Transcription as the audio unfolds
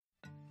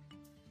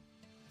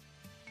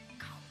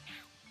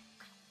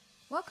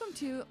Welcome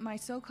to my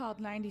so-called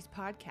 90s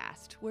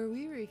podcast, where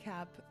we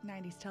recap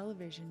 90s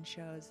television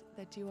shows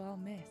that you all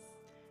miss.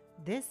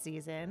 This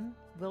season,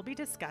 we'll be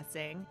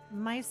discussing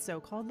My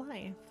So-Called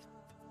Life.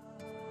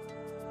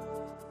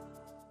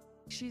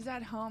 She's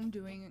at home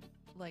doing,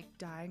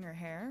 dyeing her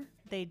hair.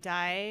 They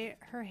dye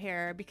her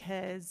hair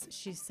because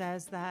she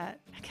says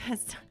that, I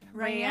guess,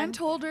 Ryan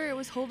told her it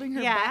was holding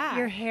her yeah, back.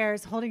 your hair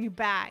is holding you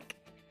back.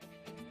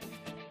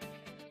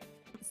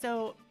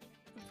 So,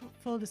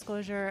 full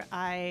disclosure,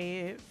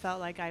 I felt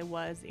like I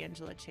was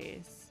Angela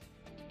Chase.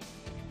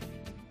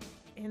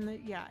 In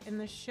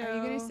the show. Are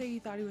you going to say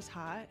you thought he was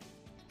hot?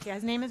 Yeah,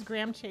 his name is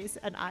Graham Chase,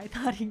 and I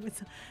thought he was.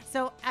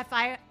 So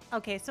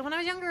so when I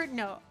was younger,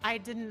 no, I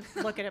didn't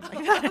look at him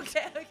like that.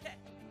 Okay.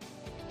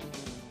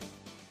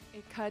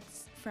 It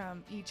cuts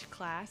from each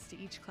class to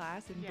each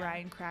class, and Yeah.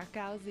 Brian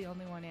Krakow's the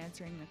only one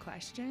answering the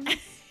questions.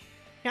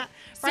 Yeah,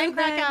 So Brian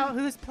then- Krakow,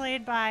 who's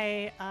played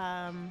by,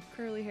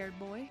 Curly-haired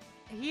boy.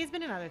 he's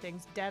been in other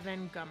things,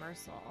 Devin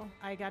Gummersall.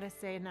 I gotta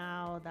say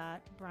now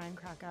that Brian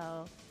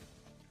Krakow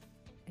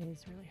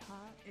is really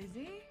hot. Is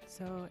he?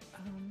 So,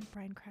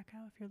 Brian Krakow,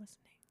 if you're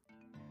listening.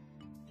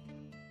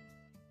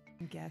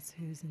 Guess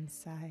who's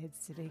inside,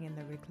 sitting in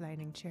the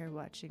reclining chair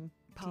watching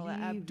Paula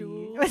TV?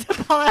 Abdul. Was it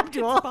Paula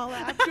Abdul? Paula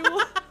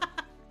Abdul.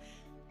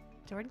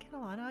 Jordan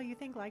Catalano, you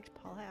think, liked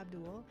Paula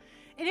Abdul?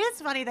 It is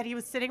funny that he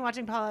was sitting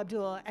watching Paula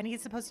Abdul, and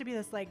he's supposed to be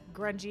this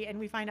grungy, and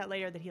we find out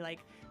later that he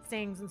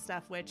sings and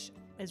stuff, which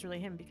is really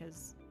him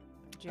because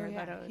Jared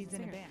Leto is he's a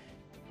in a singer. band.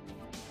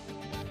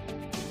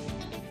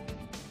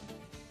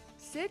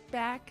 Sit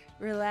back,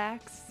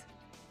 relax,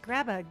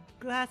 Grab a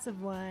glass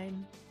of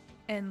wine.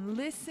 and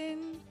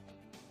listen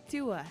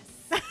to us.